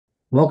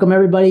Welcome,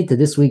 everybody, to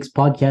this week's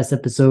podcast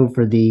episode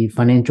for the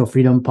Financial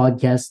Freedom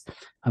Podcast.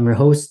 I'm your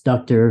host,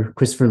 Dr.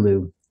 Christopher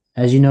Liu.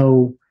 As you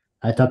know,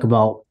 I talk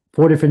about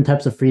 4 different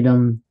types of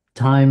freedom: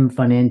 time,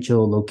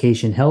 financial,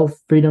 location,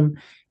 health, freedom.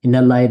 In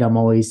that light, I'm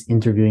always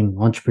interviewing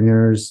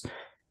entrepreneurs,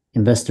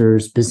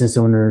 investors, business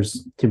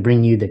owners to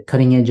bring you the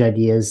cutting edge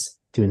ideas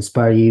to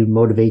inspire you,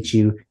 motivate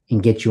you,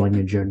 and get you on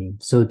your journey.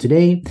 So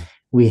today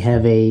we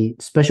have a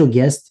special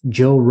guest,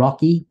 Joe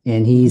Rockey,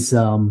 and he's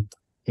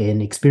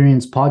an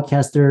experienced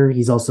podcaster.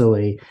 He's also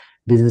a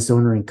business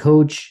owner and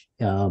coach.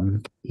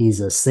 He's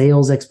a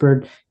sales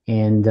expert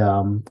and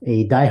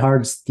a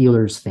diehard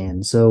Steelers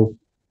fan. So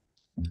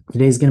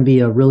today's going to be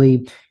a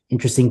really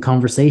interesting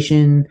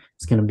conversation.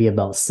 It's going to be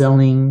about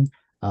selling,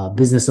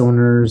 business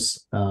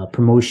owners,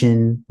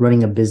 promotion,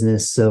 running a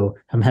business. So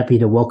I'm happy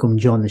to welcome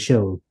Joe on the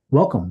show.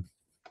 Welcome.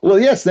 Well,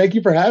 yes, thank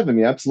you for having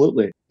me.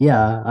 Absolutely.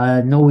 Yeah,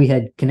 I know we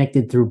had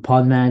connected through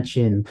Podmatch,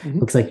 and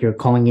looks like you're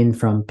calling in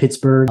from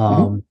Pittsburgh.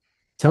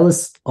 Tell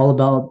us all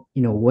about,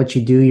 what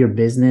you do, your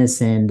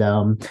business, and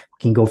we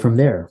can go from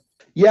there.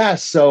 Yeah,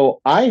 so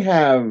I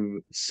have,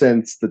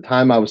 since the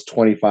time I was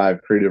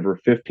 25, created over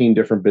 15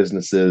 different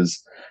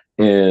businesses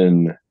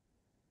in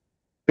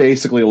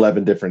basically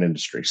 11 different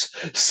industries.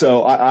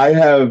 So I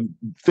have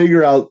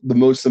figured out the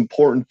most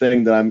important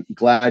thing that I'm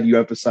glad you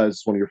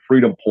emphasized, one of your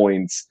freedom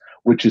points,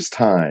 which is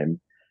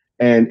time.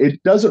 And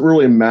it doesn't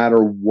really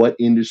matter what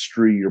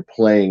industry you're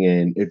playing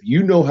in. If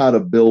you know how to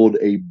build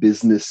a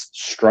business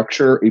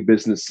structure, a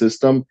business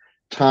system,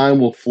 time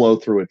will flow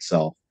through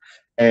itself.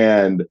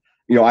 And,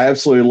 I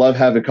absolutely love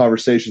having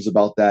conversations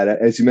about that.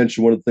 As you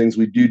mentioned, one of the things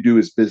we do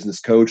is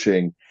business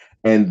coaching.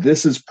 And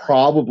this is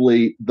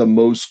probably the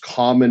most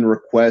common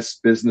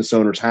request business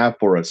owners have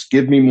for us.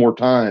 Give me more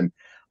time.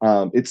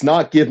 It's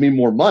not give me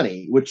more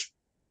money, which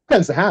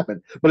tends to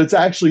happen, but it's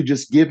actually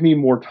just give me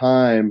more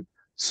time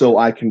so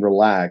I can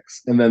relax.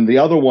 And then the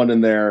other one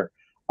in there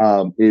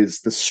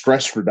is the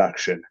stress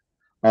reduction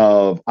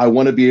of I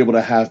want to be able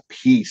to have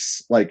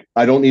peace. Like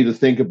I don't need to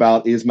think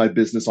about, is my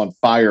business on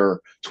fire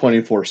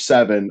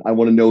 24/7? I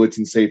want to know it's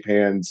in safe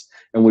hands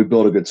and we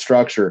build a good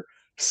structure.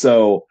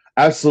 So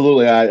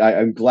absolutely,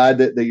 I'm glad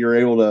that you're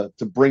able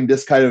to bring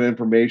this kind of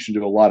information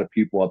to a lot of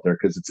people out there,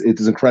 because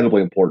it's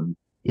incredibly important.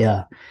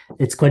 Yeah,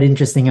 it's quite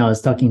interesting. I was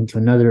talking to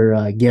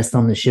another guest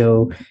on the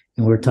show,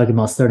 and we were talking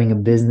about starting a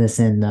business.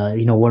 And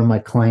one of my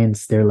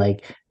clients, they're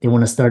like, they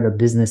want to start a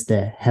business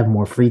to have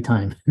more free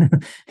time.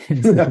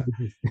 So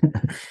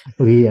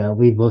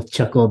we both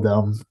chuckled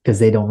because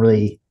they don't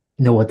really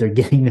know what they're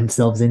getting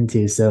themselves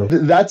into. So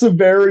that's a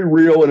very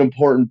real and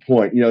important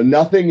point.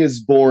 Nothing is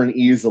born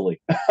easily.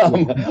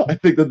 I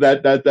think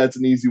that's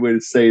an easy way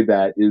to say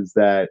that, is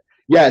that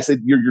yes,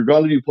 you're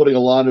going to be putting a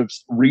lot of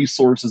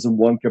resources in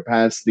one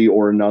capacity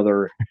or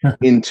another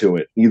into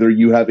it. Either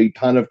you have a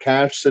ton of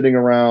cash sitting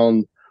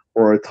around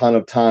or a ton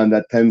of time.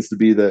 That tends to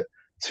be the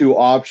two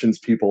options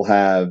people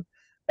have.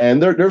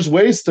 And there's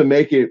ways to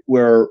make it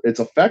where it's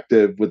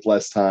effective with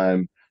less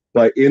time.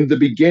 But in the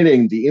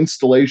beginning, the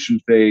installation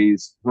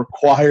phase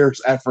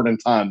requires effort and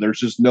time. There's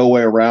just no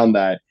way around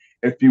that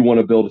if you want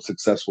to build a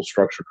successful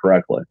structure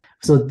correctly.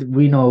 So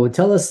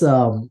tell us.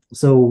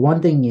 So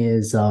one thing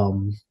is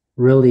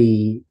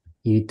really,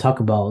 you talk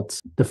about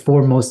the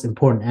 4 most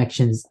important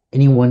actions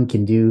anyone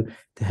can do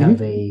to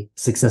have a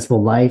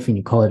successful life, and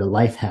you call it a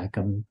life hack.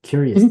 I'm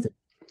curious to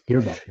hear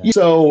about that.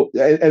 So,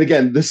 and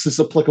again, this is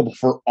applicable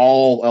for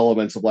all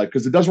elements of life,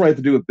 because it doesn't really have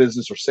to do with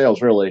business or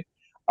sales, really.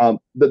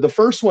 The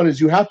first one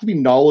is you have to be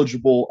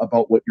knowledgeable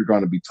about what you're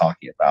going to be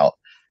talking about.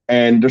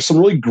 And there's some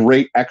really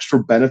great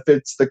extra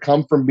benefits that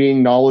come from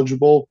being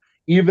knowledgeable,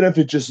 even if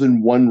it's just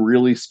in one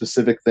really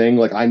specific thing.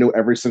 Like I know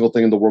every single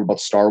thing in the world about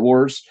Star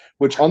Wars,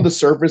 which on the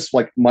surface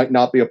might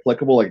not be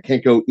applicable. Like I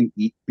can't go and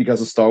eat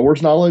because of Star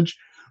Wars knowledge.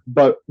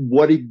 But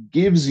what it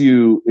gives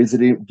you is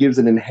it gives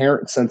an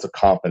inherent sense of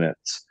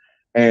confidence.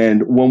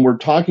 And when we're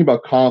talking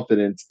about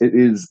confidence, it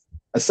is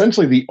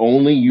essentially the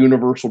only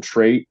universal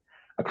trait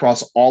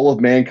across all of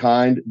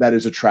mankind that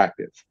is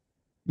attractive.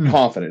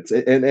 Confidence.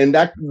 And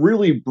that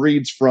really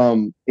breeds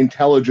from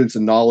intelligence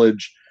and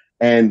knowledge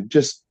and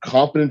just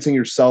confidence in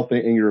yourself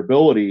and your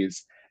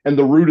abilities. And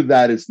the root of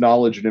that is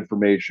knowledge and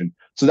information.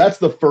 So that's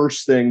the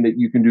first thing that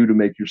you can do to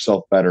make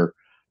yourself better.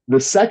 The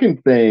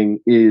second thing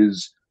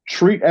is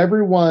treat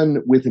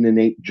everyone with an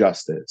innate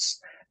justice.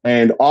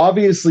 And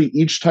obviously,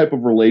 each type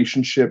of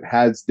relationship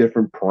has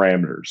different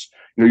parameters.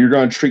 You're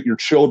going to treat your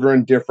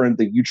children different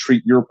than you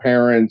treat your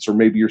parents or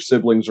maybe your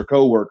siblings or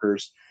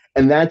coworkers.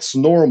 And that's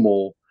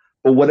normal.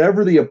 But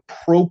whatever the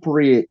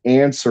appropriate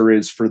answer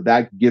is for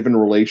that given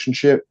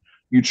relationship,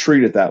 you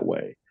treat it that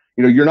way.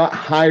 You're not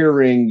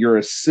hiring your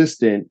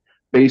assistant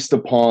based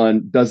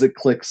upon, does it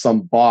click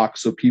some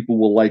box so people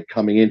will like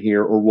coming in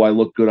here, or will I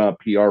look good on a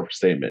PR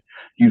statement?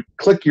 You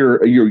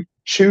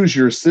choose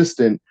your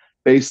assistant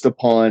based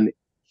upon,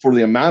 for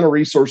the amount of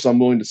resources I'm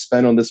willing to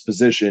spend on this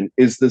position,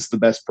 is this the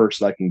best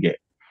person I can get?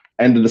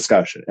 End of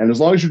discussion. And as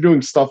long as you're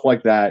doing stuff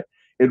like that,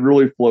 it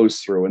really flows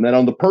through. And then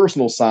on the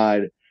personal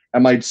side,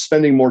 am I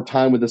spending more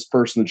time with this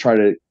person to try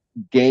to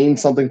gain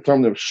something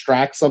from them,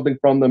 extract something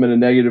from them in a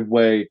negative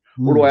way,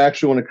 or do I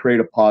actually want to create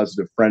a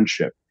positive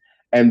friendship?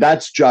 And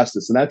that's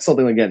justice. And that's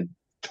something, again,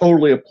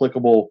 totally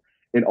applicable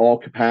in all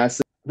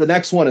capacities. The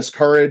next one is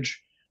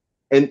courage.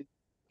 And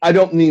I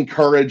don't mean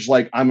courage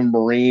like I'm a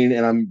Marine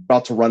and I'm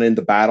about to run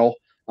into battle.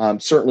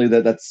 Certainly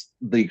that's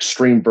the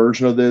extreme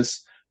version of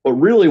this. But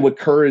really what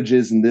courage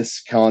is in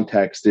this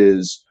context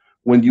is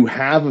when you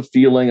have a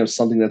feeling of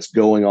something that's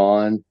going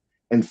on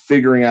and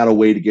figuring out a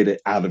way to get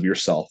it out of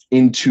yourself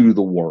into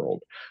the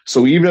world.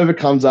 So even if it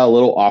comes out a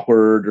little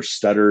awkward or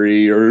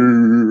stuttery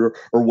or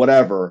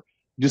whatever,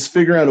 just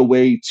figure out a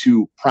way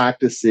to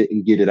practice it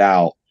and get it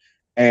out.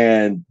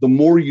 And the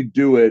more you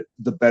do it,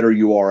 the better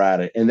you are at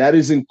it. And that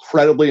is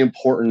incredibly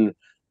important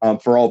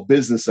for all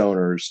business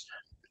owners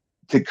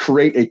to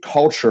create a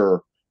culture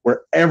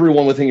where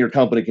everyone within your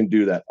company can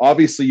do that.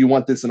 Obviously, you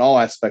want this in all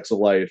aspects of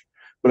life.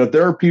 But if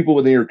there are people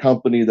within your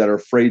company that are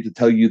afraid to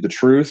tell you the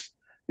truth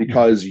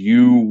because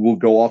you will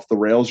go off the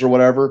rails or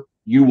whatever,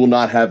 you will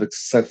not have a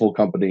successful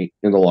company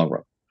in the long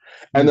run.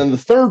 And then the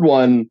third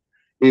one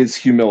is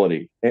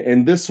humility.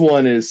 And this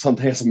one is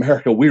something as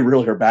America we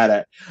really are bad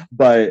at.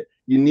 But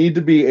you need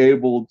to be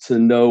able to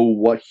know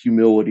what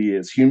humility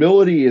is.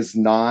 Humility is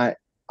not,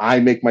 I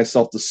make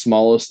myself the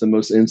smallest and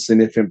most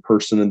insignificant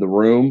person in the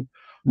room,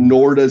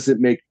 nor does it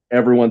make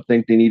everyone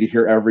think they need to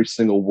hear every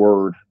single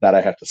word that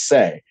I have to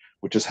say,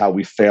 which is how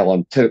we fail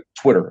on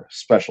Twitter,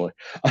 especially.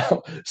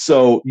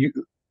 So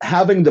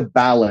having the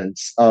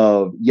balance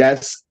of,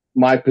 yes,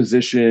 my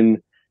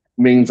position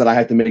means that I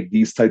have to make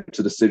these types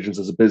of decisions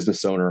as a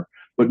business owner,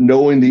 but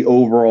knowing the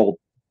overall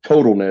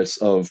totalness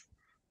of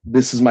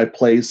this is my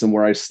place and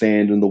where I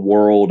stand in the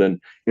world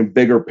and in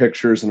bigger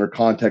pictures and the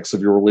context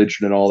of your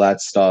religion and all that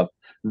stuff.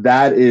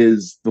 That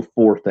is the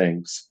four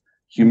things: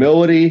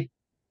 humility,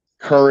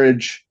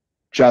 courage,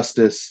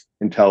 justice,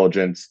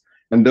 intelligence.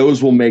 And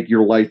those will make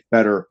your life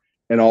better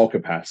in all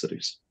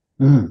capacities.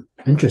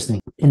 Interesting.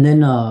 And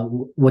then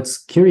what's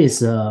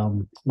curious,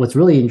 what's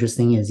really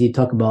interesting is you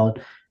talk about,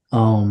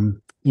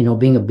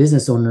 being a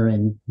business owner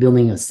and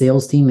building a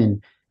sales team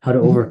and how to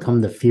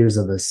overcome the fears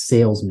of a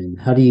salesman.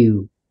 How do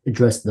you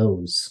address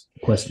those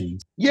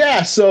questions?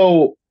 Yeah.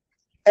 So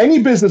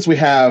any business we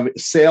have,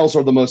 sales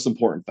are the most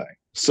important thing.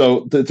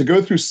 So to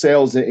go through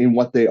sales in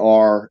what they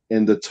are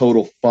in the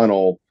total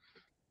funnel,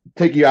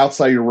 take you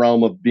outside your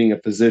realm of being a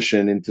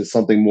physician into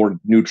something more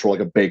neutral,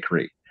 like a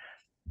bakery.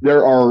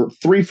 There are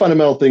three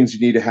fundamental things you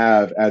need to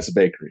have as a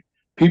bakery.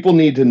 People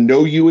need to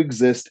know you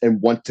exist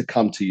and want to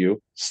come to you.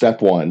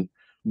 Step one.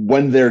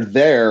 When they're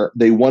there,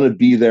 they want to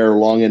be there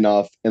long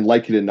enough and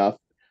like it enough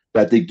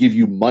that they give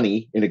you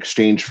money in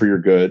exchange for your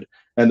good.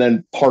 And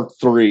then part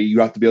three, you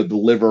have to be able to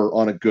deliver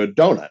on a good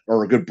donut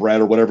or a good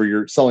bread or whatever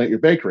you're selling at your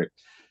bakery.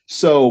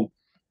 So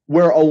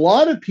where a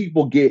lot of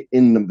people get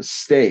in the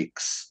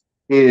mistakes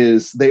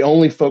is they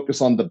only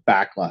focus on the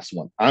back last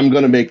one. I'm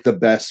going to make the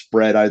best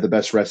bread. I have the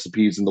best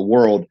recipes in the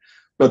world.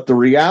 But the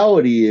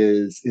reality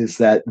is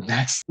that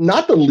that's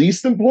not the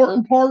least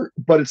important part,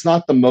 but it's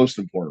not the most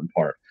important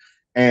part.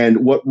 And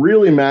what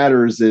really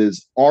matters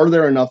is, are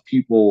there enough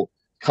people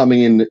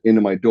coming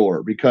into my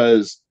door?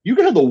 Because you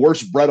can have the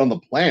worst bread on the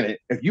planet.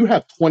 If you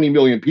have 20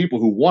 million people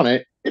who want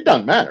it, it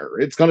doesn't matter.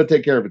 It's going to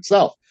take care of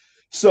itself.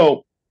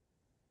 So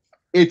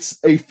it's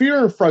a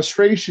fear and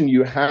frustration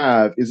you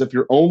have is if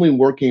you're only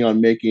working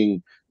on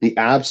making the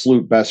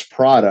absolute best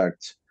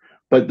product,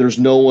 but there's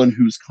no one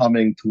who's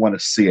coming to want to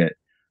see it.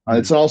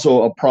 It's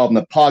also a problem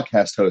that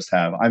podcast hosts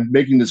have. I'm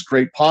making this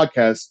great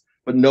podcast,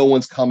 but no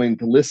one's coming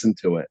to listen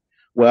to it.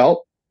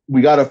 Well,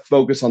 we got to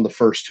focus on the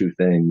first two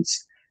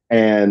things.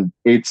 And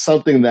it's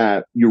something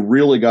that you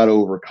really got to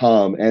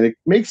overcome. And it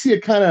makes you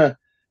kind of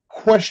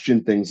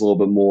question things a little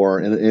bit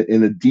more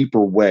in a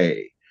deeper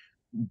way.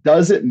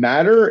 Does it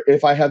matter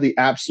if I have the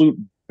absolute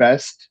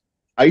best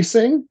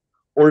icing?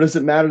 Or does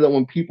it matter that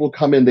when people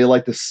come in, they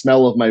like the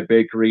smell of my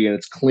bakery and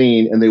it's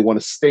clean and they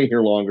want to stay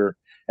here longer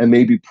and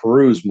maybe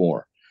peruse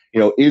more?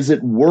 Is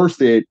it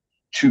worth it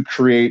to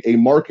create a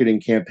marketing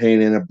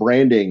campaign and a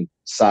branding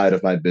side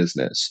of my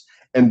business?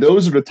 And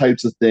those are the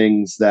types of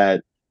things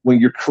that when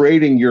you're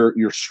creating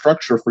your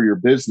structure for your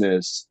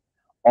business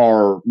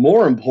are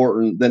more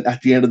important than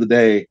at the end of the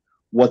day,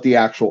 what the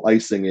actual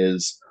icing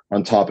is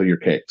on top of your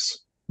cakes.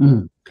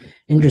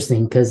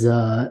 Interesting. Because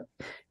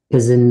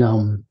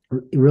in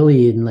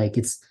really in like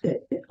it's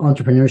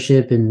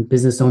entrepreneurship and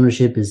business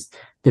ownership is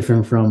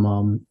different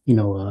from,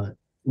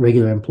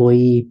 regular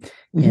employee.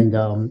 And,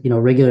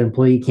 regular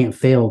employee can't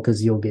fail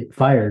because you'll get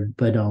fired.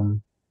 But,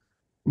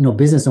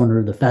 business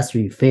owner, the faster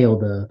you fail,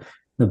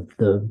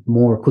 the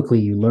more quickly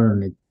you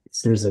learn.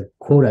 There's a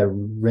quote I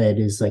read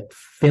is like,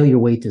 fail your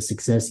way to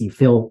success. You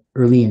fail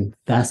early and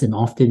fast and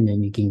often,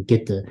 and you can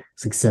get to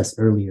success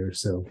earlier.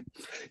 So,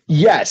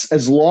 yes,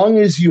 as long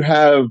as you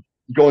have,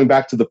 going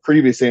back to the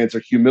previous answer,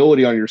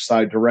 humility on your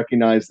side to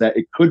recognize that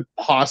it could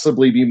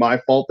possibly be my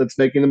fault that's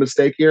making the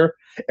mistake here.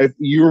 If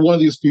you're one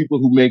of these people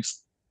who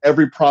makes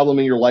every problem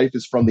in your life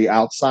is from the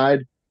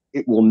outside,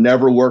 it will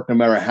never work no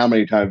matter how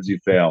many times you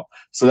fail.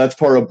 So that's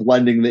part of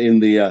blending in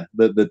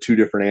the two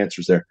different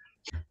answers there.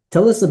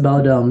 tell us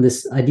about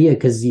this idea,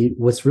 because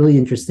what's really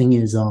interesting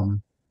is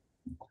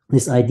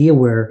this idea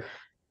where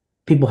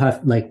people have,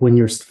 like, when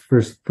you're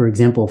first, for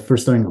example,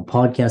 first starting a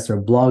podcast or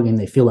a blog, and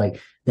they feel like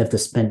they have to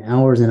spend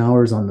hours and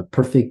hours on the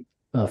perfect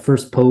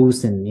first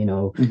post, and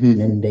and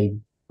then they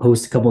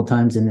post a couple of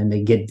times and then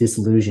they get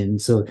disillusioned.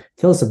 So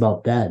tell us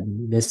about that,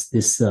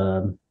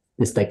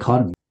 this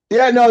dichotomy.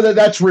 Yeah, no,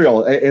 that's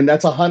real. And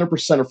that's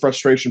 100% of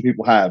frustration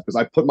people have, because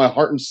I put my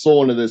heart and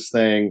soul into this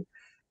thing,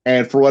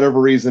 and for whatever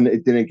reason,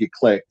 it didn't get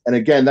clicked. And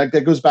again, that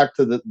goes back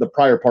to the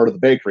prior part of the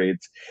bakery.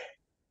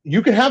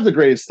 You can have the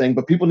greatest thing,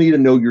 but people need to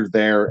know you're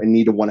there and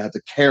need to want to have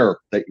to care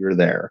that you're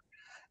there.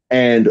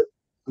 And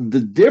the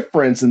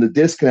difference and the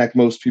disconnect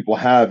most people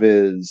have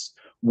is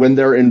when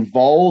they're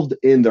involved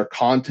in their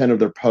content of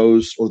their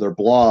post or their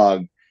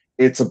blog,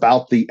 it's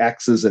about the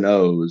X's and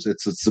O's.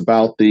 It's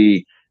about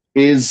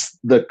is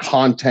the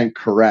content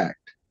correct?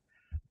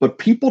 But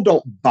people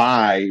don't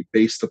buy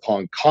based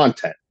upon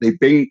content.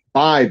 They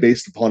buy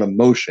based upon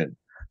emotion.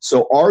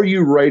 So are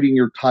you writing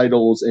your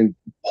titles and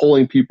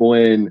pulling people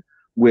in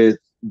with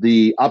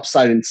the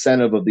upside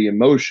incentive of the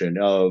emotion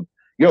of,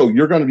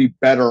 you're going to be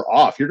better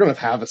off. You're going to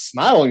have a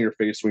smile on your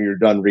face when you're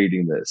done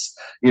reading this.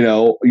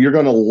 You're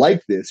going to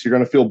like this. You're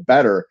going to feel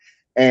better.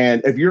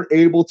 And if you're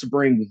able to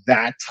bring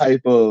that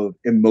type of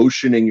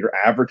emotion in your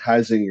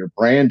advertising, your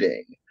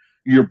branding,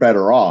 you're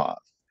better off.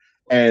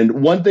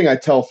 And one thing I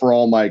tell for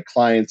all my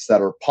clients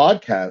that are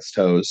podcast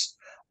hosts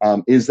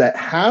is that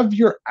have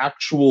your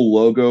actual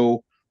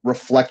logo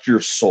reflect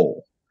your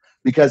soul.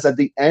 Because at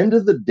the end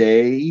of the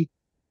day,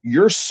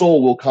 your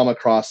soul will come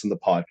across in the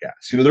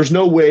podcast. There's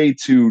no way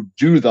to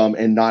do them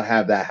and not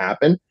have that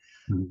happen.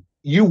 Mm-hmm.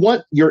 You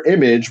want your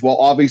image, well,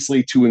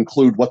 obviously to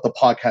include what the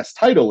podcast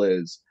title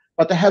is,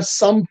 but to have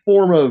some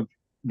form of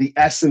the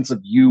essence of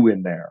you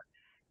in there.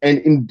 And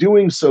in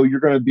doing so, you're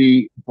going to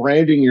be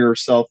branding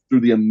yourself through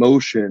the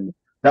emotion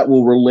that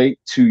will relate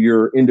to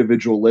your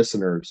individual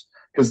listeners.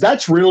 Because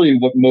that's really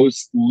what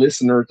most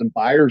listeners and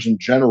buyers in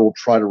general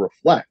try to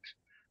reflect.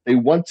 They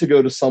want to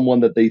go to someone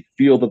that they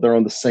feel that they're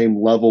on the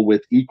same level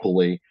with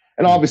equally.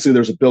 And obviously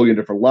there's a billion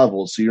different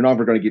levels, so you're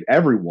never going to get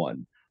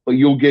everyone, but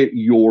you'll get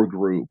your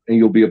group and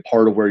you'll be a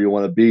part of where you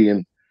want to be.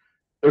 And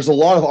there's a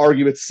lot of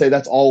arguments to say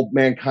that's all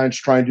mankind's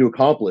trying to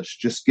accomplish.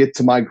 Just get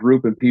to my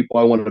group and people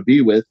I want to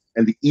be with.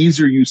 And the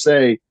easier you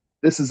say,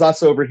 this is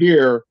us over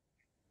here,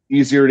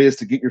 easier it is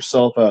to get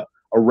yourself a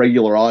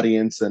regular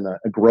audience and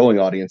a growing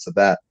audience of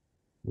that.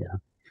 Yeah.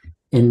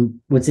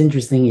 And what's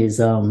interesting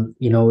is,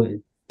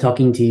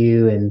 talking to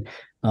you, and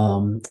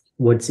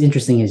what's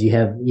interesting is you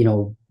have,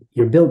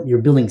 you're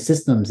building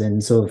systems.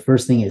 And so the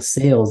first thing is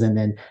sales, and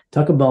then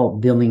talk about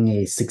building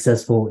a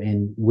successful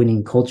and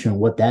winning culture and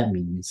what that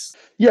means.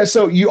 Yeah.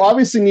 So you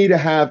obviously need to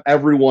have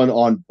everyone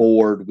on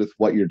board with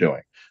what you're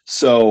doing.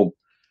 So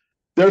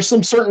there's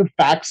some certain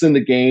facts in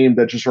the game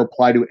that just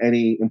apply to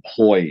any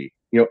employee.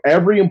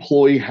 Every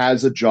employee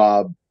has a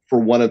job for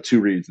one of two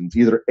reasons.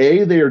 Either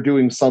A, they are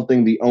doing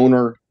something the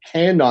owner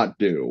cannot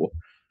do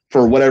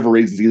for whatever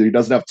reasons. Either he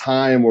doesn't have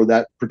time or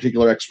that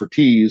particular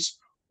expertise,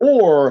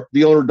 or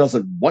the owner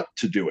doesn't want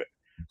to do it.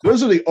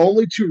 Those are the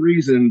only two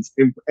reasons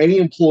any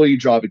employee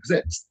job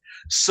exists.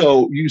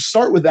 So you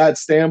start with that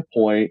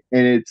standpoint,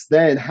 and it's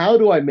then, how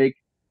do I make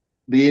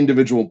the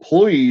individual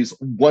employees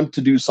want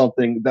to do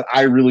something that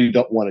I really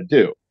don't want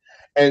to do?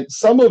 And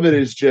some of it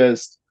is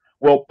just,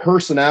 well,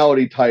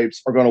 personality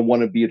types are going to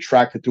want to be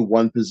attracted to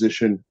one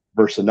position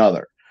versus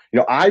another.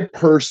 I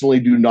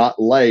personally do not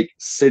like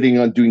sitting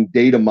on doing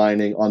data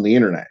mining on the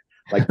internet.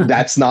 Like,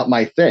 that's not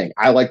my thing.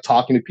 I like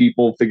talking to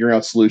people, figuring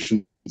out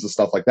solutions and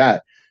stuff like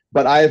that.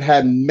 But I've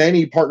had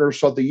many partners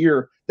throughout the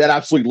year that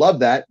absolutely love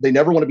that. They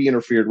never want to be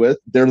interfered with.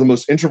 They're the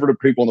most introverted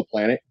people on the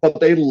planet, but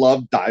they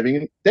love diving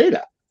in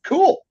data.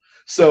 Cool.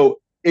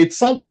 So it's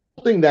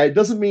something that, it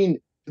doesn't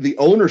mean the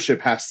ownership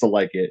has to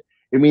like it.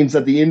 It means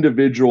that the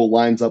individual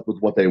lines up with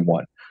what they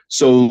want.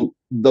 So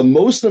the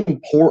most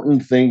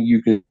important thing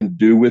you can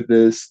do with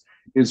this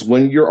is,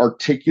 when you're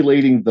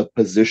articulating the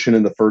position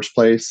in the first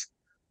place,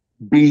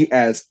 be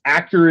as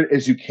accurate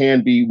as you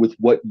can be with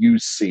what you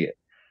see it,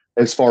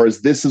 as far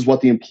as this is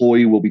what the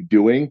employee will be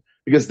doing,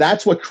 because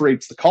that's what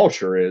creates the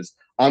culture. Is,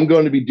 I'm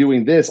going to be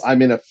doing this.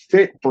 I'm in a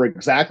fit for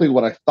exactly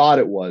what I thought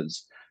it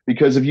was.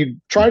 Because if you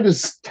try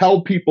to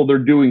tell people they're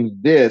doing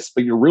this,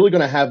 but you're really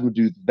going to have them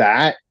do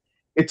that,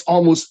 it's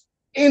almost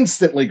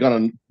instantly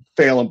going to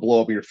fail and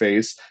blow up in your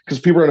face, because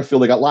people are going to feel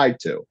they got lied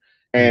to.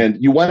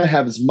 And you want to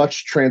have as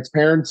much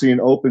transparency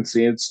and openness.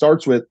 And it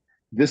starts with,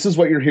 this is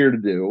what you're here to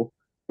do.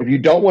 If you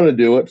don't want to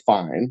do it,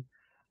 fine.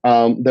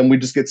 Then we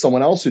just get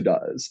someone else who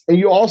does. And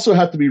you also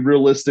have to be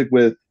realistic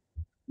with,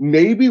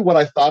 maybe what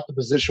I thought the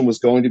position was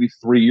going to be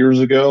 3 years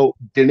ago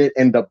didn't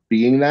end up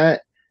being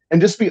that. And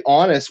just be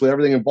honest with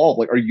everything involved.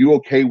 Like, are you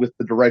okay with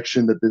the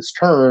direction that this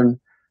turned?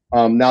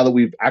 Now that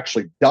we've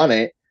actually done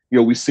it,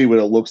 we see what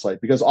it looks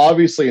like. Because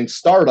obviously in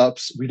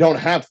startups, we don't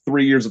have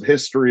 3 years of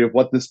history of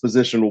what this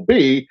position will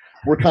be.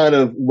 We're kind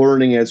of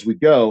learning as we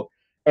go.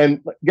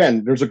 And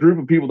again, there's a group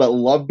of people that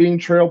love being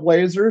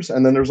trailblazers.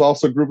 And then there's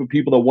also a group of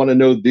people that want to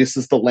know, this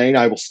is the lane,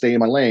 I will stay in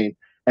my lane.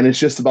 And it's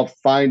just about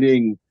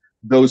finding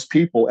those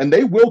people, and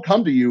they will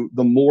come to you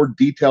the more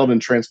detailed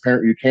and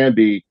transparent you can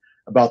be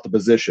about the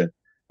position.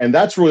 And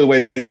that's really the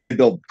way to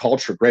build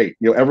culture great.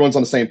 Everyone's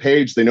on the same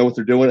page, they know what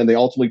they're doing, and they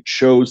ultimately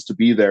chose to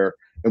be there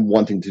and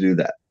wanting to do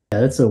that.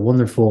 Yeah, that's a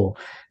wonderful,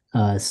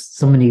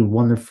 so many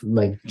wonderful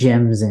like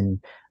gems, and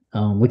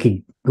we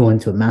could go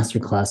into a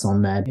masterclass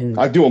on that. And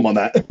I do them on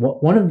that.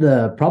 one of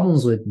the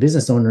problems with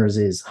business owners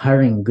is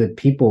hiring good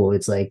people.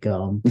 It's like,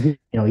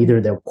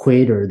 either they'll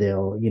quit or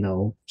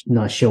they'll,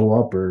 not show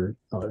up, or,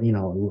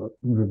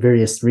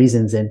 various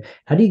reasons. And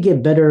how do you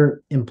get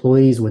better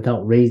employees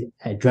without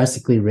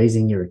drastically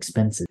raising your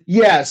expenses?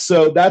 Yeah,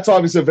 so that's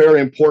obviously a very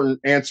important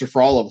answer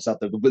for all of us out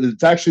there. But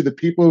it's actually the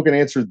people who can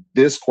answer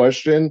this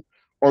question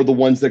are the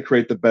ones that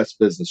create the best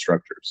business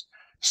structures.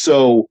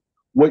 So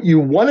what you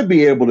want to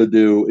be able to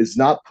do is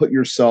not put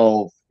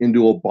yourself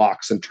into a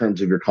box in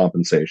terms of your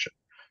compensation.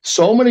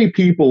 So many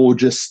people will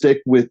just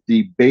stick with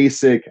the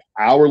basic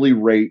hourly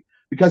rate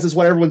because it's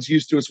what everyone's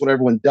used to, it's what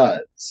everyone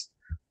does.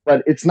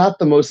 But it's not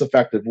the most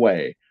effective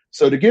way.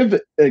 So to give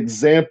an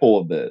example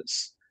of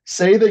this,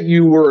 say that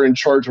you were in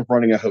charge of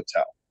running a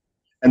hotel,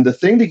 and the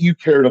thing that you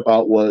cared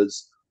about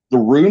was the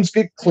rooms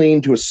get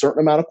cleaned to a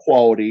certain amount of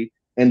quality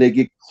and they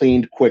get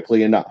cleaned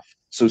quickly enough.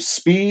 So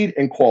speed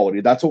and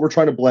quality, that's what we're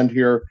trying to blend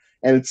here.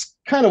 And it's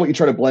kind of what you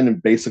try to blend in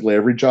basically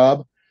every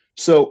job.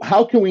 So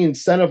how can we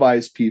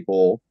incentivize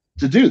people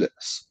to do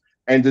this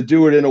and to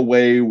do it in a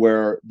way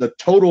where the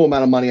total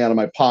amount of money out of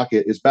my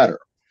pocket is better?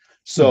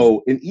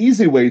 So an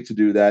easy way to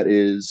do that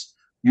is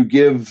you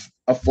give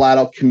a flat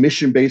out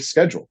commission-based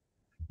schedule.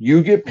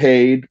 You get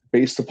paid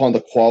based upon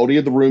the quality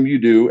of the room you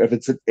do. If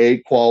it's an A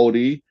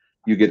quality,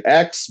 you get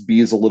X, B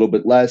is a little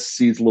bit less,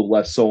 C is a little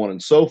less, so on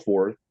and so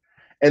forth.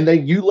 And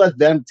then you let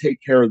them take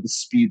care of the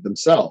speed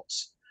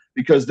themselves.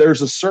 Because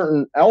there's a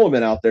certain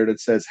element out there that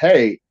says,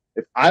 hey,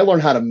 if I learn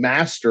how to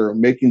master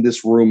making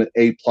this room an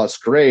A+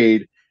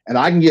 grade and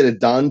I can get it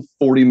done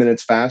 40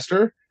 minutes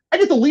faster, I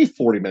get to leave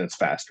 40 minutes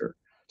faster.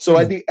 So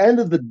at the end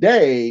of the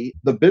day,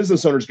 the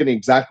business owner is getting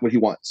exactly what he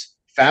wants.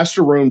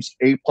 Faster rooms,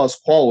 A+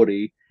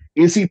 quality.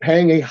 Is he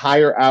paying a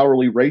higher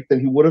hourly rate than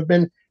he would have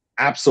been?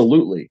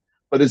 Absolutely.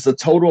 But is the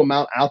total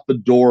amount out the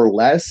door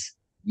less?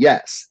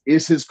 Yes.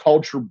 Is his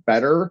culture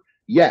better?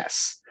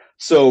 Yes.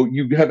 So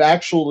you have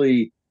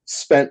actually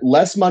spent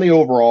less money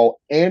overall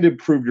and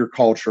improved your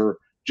culture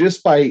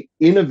just by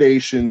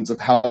innovations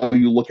of how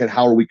you look at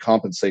how are we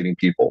compensating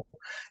people.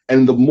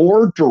 And the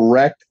more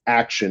direct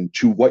action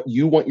to what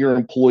you want your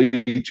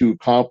employee to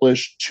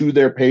accomplish to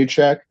their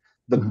paycheck,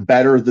 the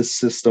better the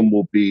system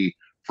will be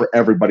for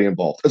everybody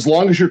involved. As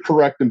long as you're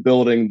correct in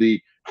building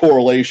the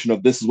correlation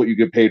of this is what you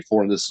get paid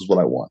for and this is what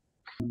I want.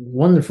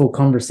 Wonderful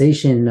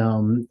conversation.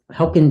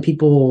 How can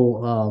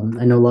people,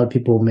 I know a lot of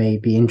people may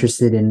be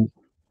interested in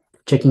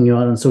checking you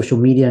out on social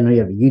media. I know you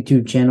have a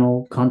YouTube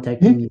channel,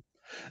 contacting you.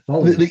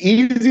 The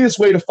easiest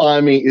way to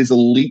find me is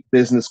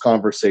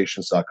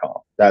elitebusinessconversations.com.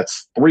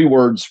 That's 3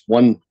 words,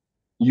 1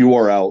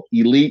 URL,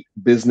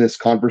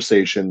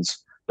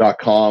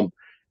 elitebusinessconversations.com.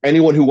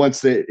 Anyone who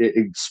wants to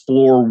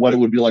explore what it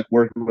would be like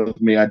working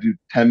with me, I do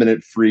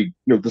 10-minute free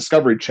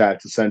discovery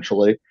chats,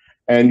 essentially.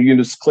 And you can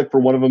just click for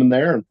one of them in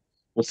there and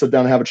we'll sit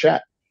down and have a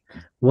chat.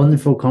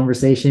 Wonderful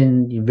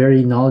conversation. You're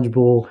very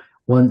knowledgeable.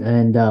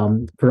 And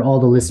for all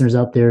the listeners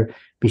out there,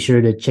 be sure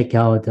to check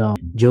out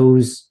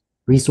Joe's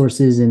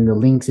resources in the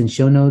links and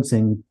show notes,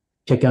 and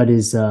check out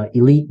his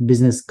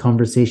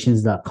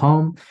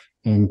elitebusinessconversations.com,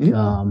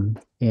 and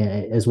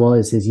as well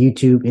as his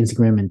YouTube,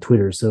 Instagram, and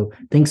Twitter. So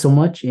thanks so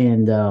much,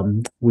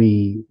 and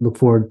we look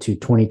forward to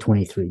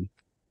 2023.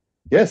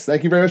 Yes,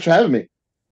 thank you very much for having me.